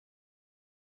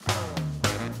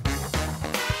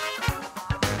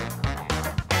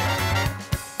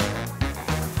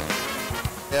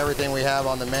everything we have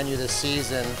on the menu this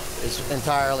season is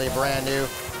entirely brand new.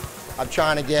 I'm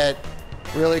trying to get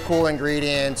really cool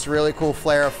ingredients, really cool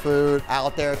flair of food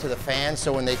out there to the fans,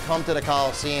 so when they come to the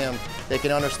Coliseum, they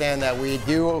can understand that we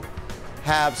do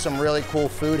have some really cool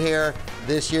food here.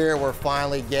 This year, we're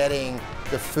finally getting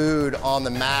the food on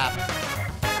the map.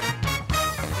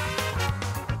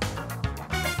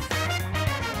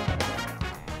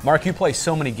 Mark, you play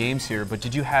so many games here, but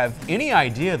did you have any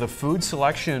idea the food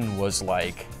selection was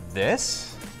like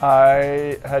this?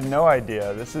 I had no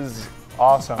idea. This is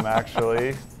awesome,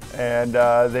 actually. And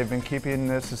they've been keeping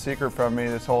this a secret from me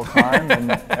this whole time,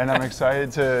 and I'm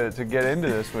excited to get into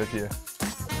this with you.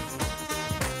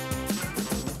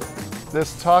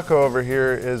 This taco over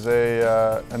here is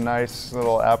a nice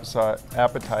little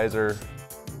appetizer.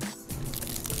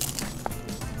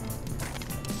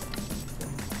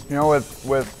 You know,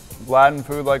 with Latin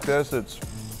food like this, it's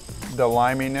the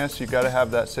liminess. You got to have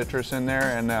that citrus in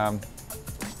there, and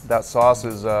that sauce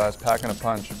is packing a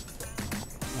punch.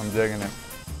 I'm digging it.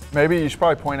 Maybe you should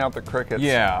probably point out the crickets.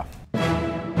 Yeah.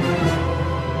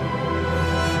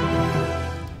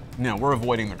 No, we're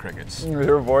avoiding the crickets.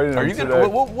 You're avoiding them today.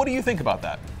 What do you think about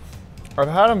that? I've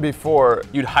had them before.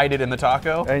 You'd hide it in the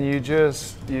taco? And you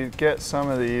get some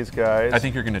of these guys. I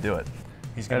think you're gonna do it.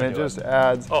 He's gonna do it. And it just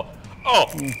adds. Oh.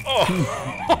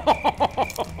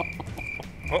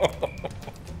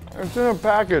 It's in a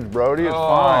package, Brody. It's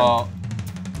fine.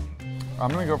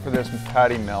 I'm gonna go for this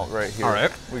patty melt right here. All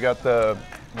right. We got the,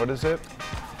 what is it?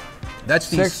 That's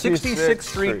the 66th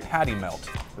Street Patty Melt.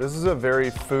 This is a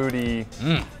very foodie.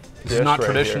 This is not right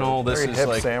traditional. Here. This very is hip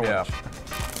like sandwich. Yeah.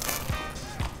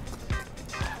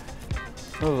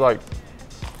 This is like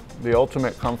the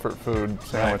ultimate comfort food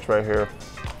sandwich right here.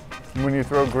 When you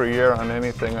throw Gruyere on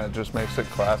anything, that just makes it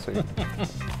classy.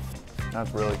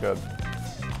 That's really good.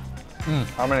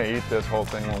 I'm gonna eat this whole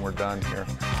thing when we're done here.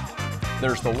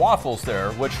 There's the waffles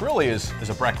there, which really is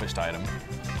a breakfast item.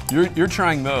 You're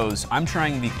trying those. I'm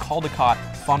trying the Caldecott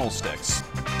funnel sticks.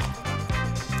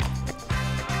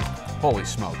 Holy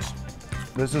smokes.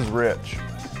 This is rich.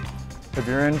 If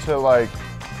you're into like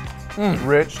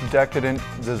rich, decadent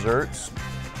desserts,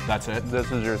 that's it. This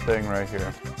is your thing right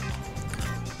here.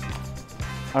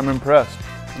 I'm impressed.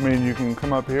 I mean, you can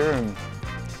come up here and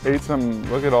eat some,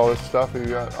 look at all this stuff. You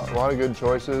got a lot of good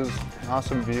choices,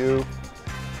 awesome view,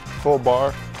 full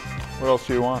bar. What else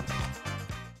do you want?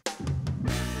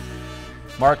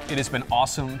 Mark, it has been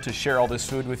awesome to share all this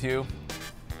food with you.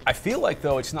 I feel like,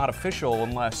 though, it's not official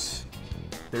unless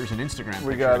there's an Instagram picture.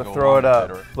 We gotta throw it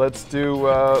up. Let's do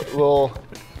a little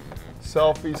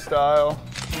selfie style.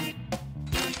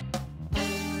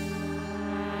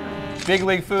 Big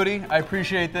League Foodie, I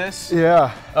appreciate this.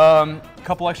 Yeah.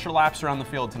 Couple extra laps around the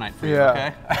field tonight for you, yeah.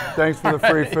 Okay? Thanks for the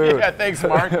free food. Yeah, thanks,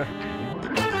 Mark.